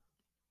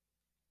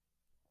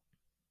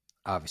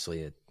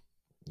 Obviously,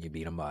 you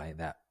beat them by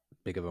that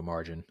big of a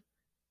margin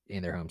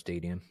in their home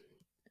stadium.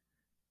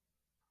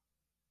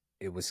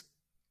 It was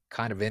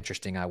kind of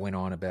interesting. I went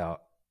on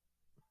about,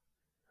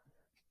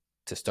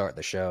 to start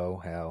the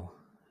show, how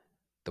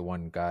the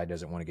one guy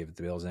doesn't want to give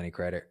the Bills any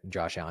credit,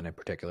 Josh Allen in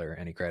particular,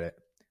 any credit.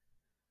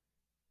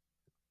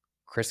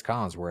 Chris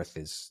Collinsworth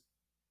is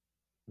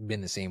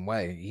been the same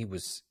way.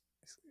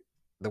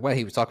 The way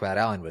he was talking about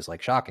Allen was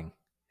like shocking.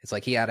 It's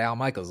like he had Al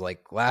Michaels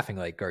like laughing,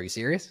 like, "Are you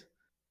serious?"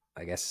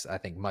 I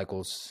think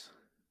Michaels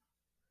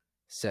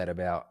said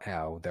about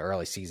how the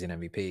early season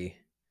MVP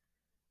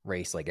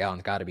race, like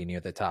Allen's got to be near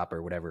the top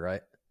or whatever,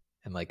 right?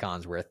 And like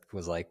Consworth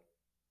was like,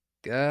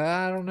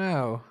 I don't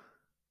know.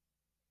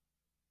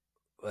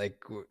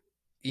 Like,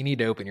 you need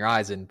to open your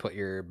eyes and put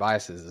your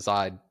biases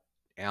aside.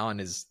 Allen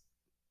is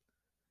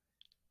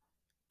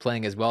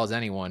playing as well as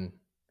anyone.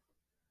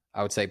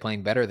 I would say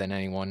playing better than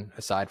anyone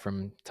aside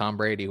from Tom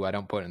Brady, who I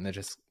don't put in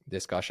the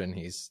discussion.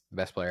 He's the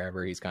best player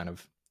ever. He's kind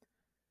of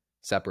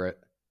separate.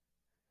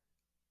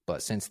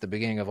 But since the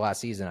beginning of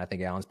last season, I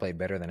think Allen's played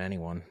better than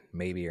anyone.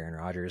 Maybe Aaron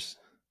Rodgers.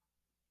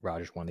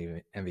 Rodgers won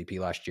the MVP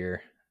last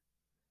year.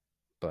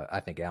 But I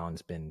think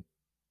Allen's been,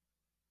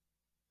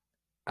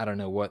 I don't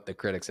know what the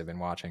critics have been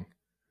watching,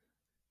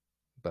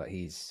 but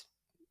he's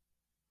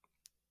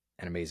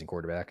an amazing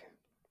quarterback.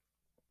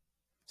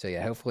 So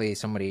yeah, hopefully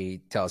somebody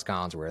tells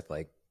Collinsworth,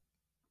 like,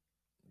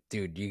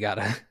 dude, you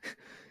gotta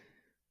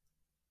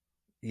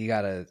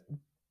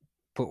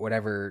put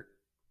whatever,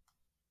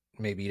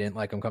 maybe you didn't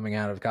like him coming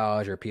out of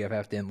college or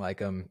PFF didn't like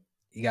him,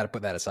 you got to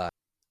put that aside.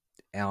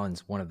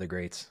 Allen's one of the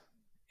greats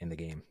in the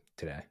game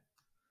today.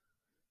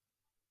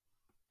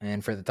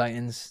 And for the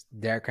Titans,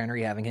 Derrick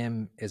Henry, having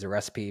him is a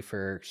recipe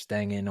for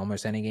staying in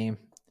almost any game.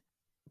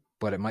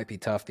 But it might be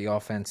tough.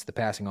 The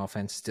passing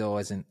offense still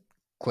isn't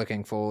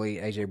clicking fully.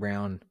 A.J.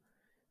 Brown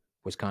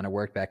was kind of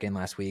worked back in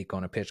last week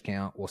on a pitch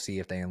count. We'll see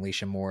if they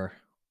unleash him more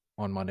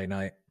on Monday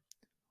night.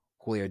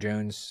 Julio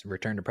Jones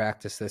returned to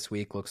practice this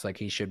week. Looks like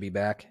he should be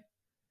back.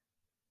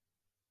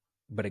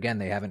 But again,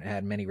 they haven't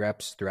had many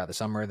reps throughout the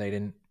summer. They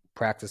didn't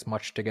practice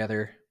much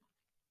together.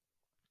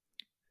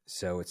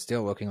 So it's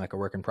still looking like a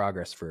work in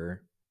progress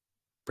for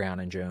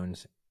Brown and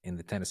Jones in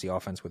the Tennessee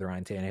offense with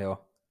Ryan Tannehill.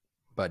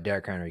 But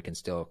Derrick Henry can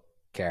still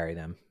carry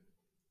them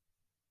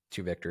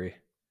to victory.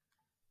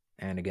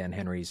 And again,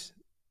 Henry's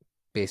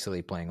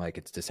basically playing like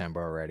it's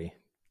December already,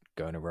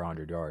 going over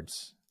 100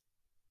 yards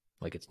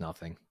like it's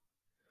nothing.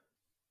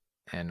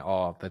 And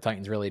all the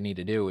Titans really need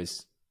to do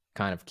is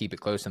kind of keep it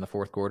close in the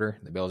fourth quarter.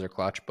 The Bills are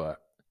clutch, but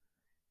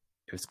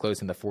if it's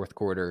close in the fourth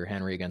quarter,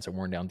 Henry against a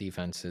worn-down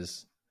defense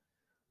is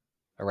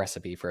a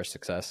recipe for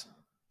success.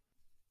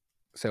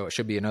 So it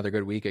should be another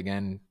good week.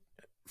 Again,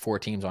 4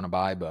 teams on a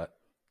bye, but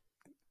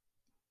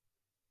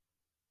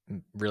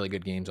really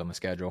good games on the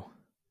schedule.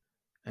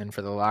 And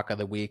for the lock of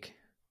the week,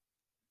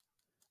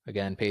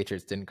 again,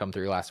 Patriots didn't come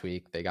through last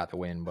week. They got the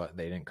win, but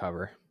they didn't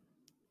cover.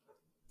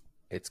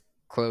 It's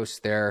close.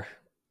 There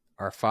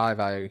are 5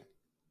 I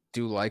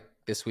do like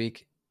this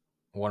week.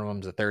 One of them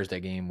is a Thursday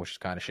game, which is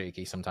kind of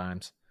shaky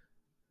sometimes.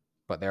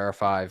 But there are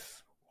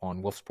 5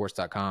 on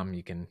wolfsports.com.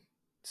 You can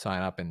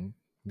sign up and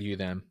view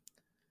them.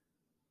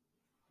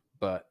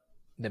 But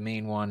the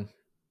main one,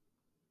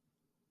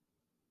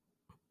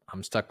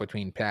 I'm stuck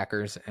between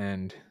Packers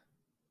and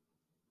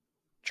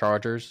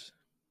Chargers,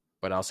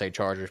 but I'll say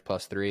Chargers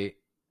 +3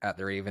 at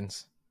the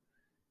Ravens.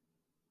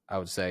 I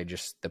would say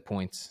just the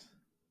points,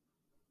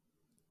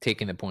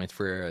 taking the points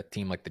for a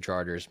team like the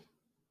Chargers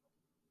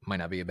might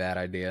not be a bad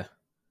idea.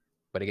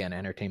 But again,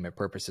 entertainment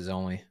purposes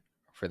only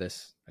for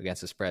this.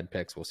 Against the spread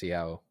picks, we'll see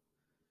how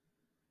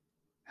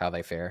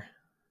they fare.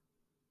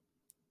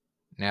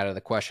 Now to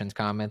the questions,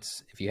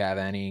 comments. If you have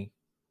anything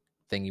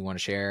you want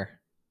to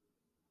share,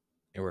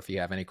 or if you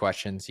have any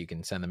questions, you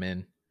can send them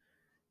in.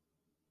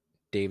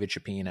 David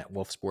Chapin at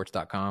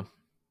wolfsports.com.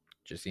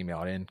 Just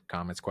email it in.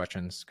 Comments,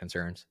 questions,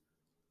 concerns.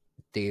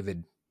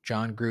 David,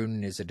 Jon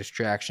Gruden is a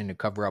distraction to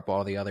cover up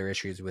all the other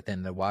issues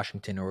within the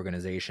Washington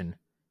organization.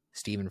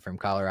 Steven from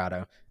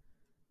Colorado.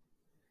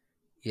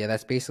 Yeah,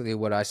 that's basically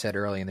what I said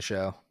early in the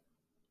show.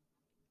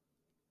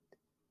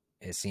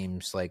 It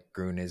seems like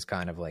Gruden is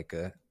kind of like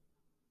a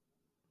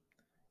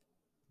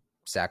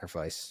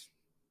sacrifice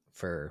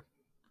for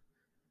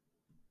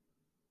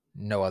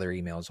no other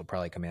emails will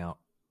probably come out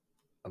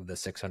of the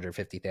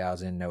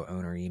 650,000, no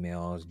owner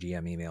emails,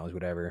 GM emails,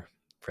 whatever,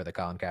 for the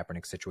Colin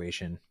Kaepernick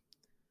situation.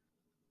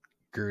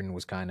 Gruden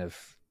was kind of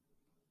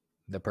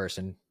the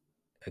person.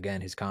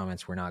 Again, his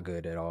comments were not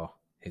good at all.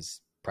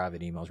 His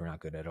private emails were not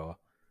good at all.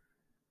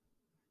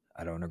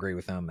 I don't agree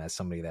with him as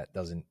somebody that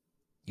doesn't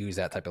use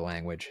that type of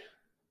language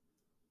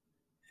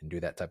and do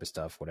that type of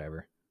stuff,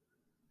 whatever.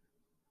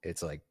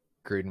 It's like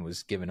Gruden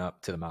was giving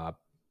up to the mob.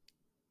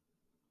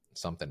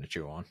 Something to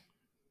chew on.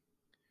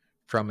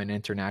 From an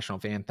international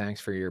fan, thanks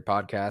for your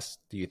podcast.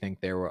 Do you think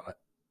there will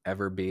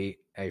ever be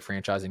a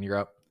franchise in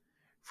Europe?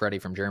 Freddie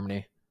from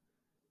Germany.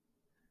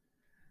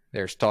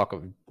 There's talk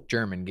of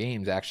German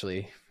games,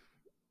 actually.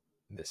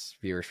 This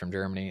viewer's from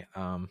Germany.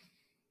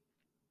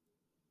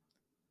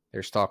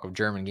 There's talk of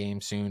German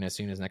games soon as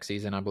next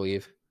season, I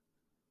believe.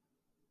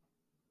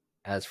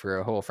 As for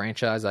a whole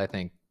franchise, I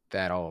think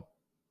that'll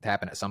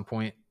happen at some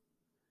point.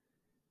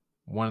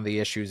 One of the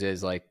issues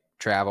is like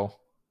travel.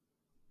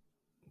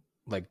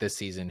 Like this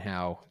season,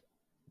 how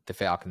the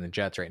Falcons and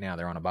Jets right now,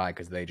 they're on a bye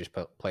because they just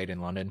played in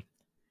London.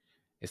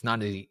 It's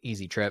not an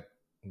easy trip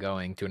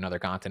going to another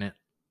continent.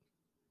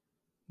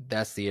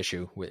 That's the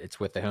issue. It's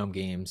with the home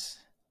games.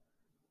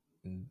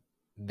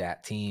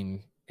 That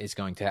team is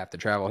going to have to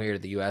travel here to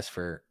the U.S.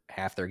 for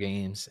half their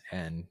games,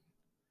 and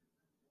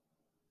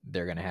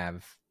they're going to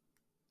have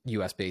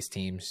U.S.-based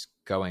teams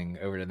going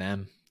over to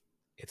them.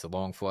 It's a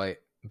long flight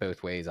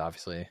both ways,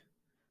 obviously.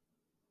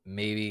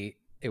 Maybe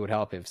it would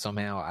help if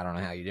somehow, I don't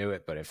know how you do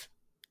it, but if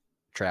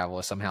travel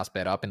is somehow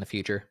sped up in the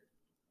future.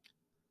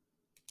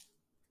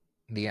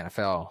 The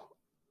NFL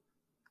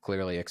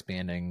clearly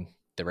expanding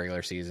the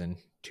regular season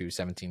to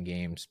 17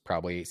 games,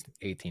 probably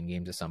 18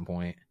 games at some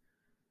point,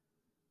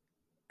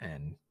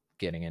 and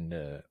getting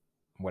into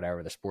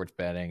whatever the sports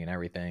betting and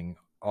everything,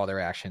 all their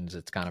actions,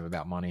 it's kind of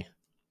about money.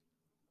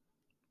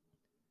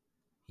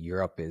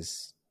 Europe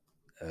is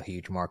a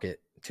huge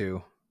market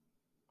too.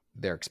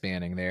 They're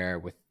expanding there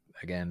with,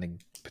 again, the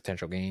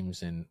potential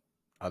games in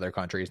other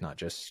countries, not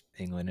just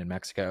England and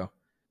Mexico.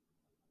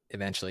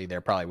 Eventually,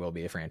 there probably will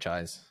be a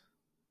franchise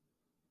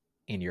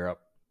in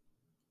Europe.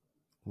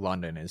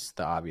 London is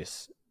the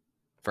obvious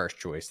first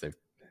choice. They've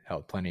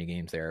held plenty of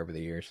games there over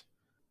the years.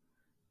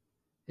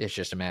 It's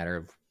just a matter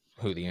of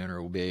who the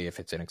owner will be, if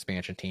it's an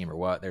expansion team or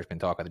what. There's been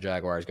talk of the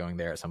Jaguars going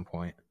there at some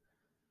point.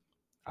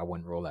 I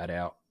wouldn't rule that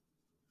out.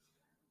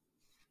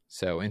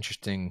 So,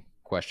 interesting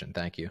question.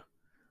 Thank you.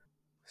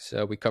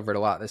 So, we covered a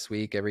lot this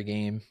week. Every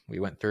game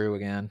we went through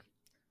again.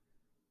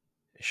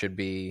 It should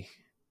be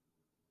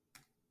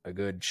a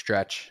good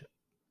stretch,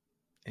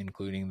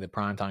 including the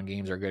primetime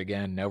games are good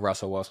again. No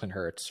Russell Wilson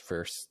hurts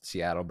for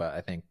Seattle, but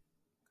I think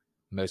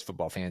most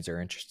football fans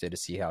are interested to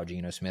see how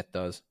Geno Smith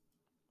does.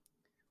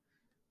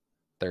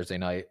 Thursday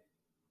night,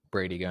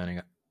 Brady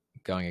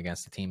going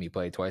against the team he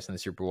played twice in the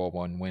Super Bowl,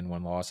 one win,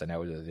 one loss. I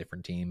know it was a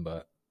different team,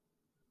 but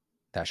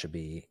that should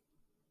be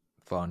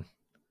fun.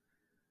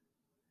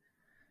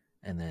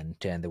 And then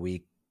to end the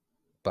week,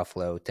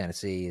 Buffalo,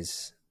 Tennessee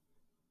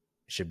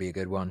should be a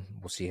good one.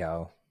 We'll see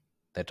how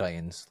the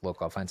Titans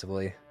look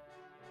offensively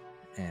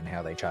and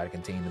how they try to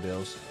contain the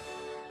Bills'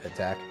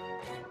 attack.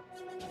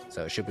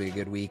 So it should be a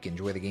good week.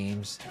 Enjoy the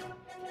games.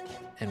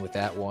 And with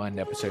that, we'll end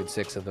episode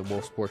 6 of the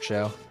Wolf Sports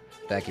Show.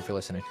 Thank you for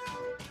listening.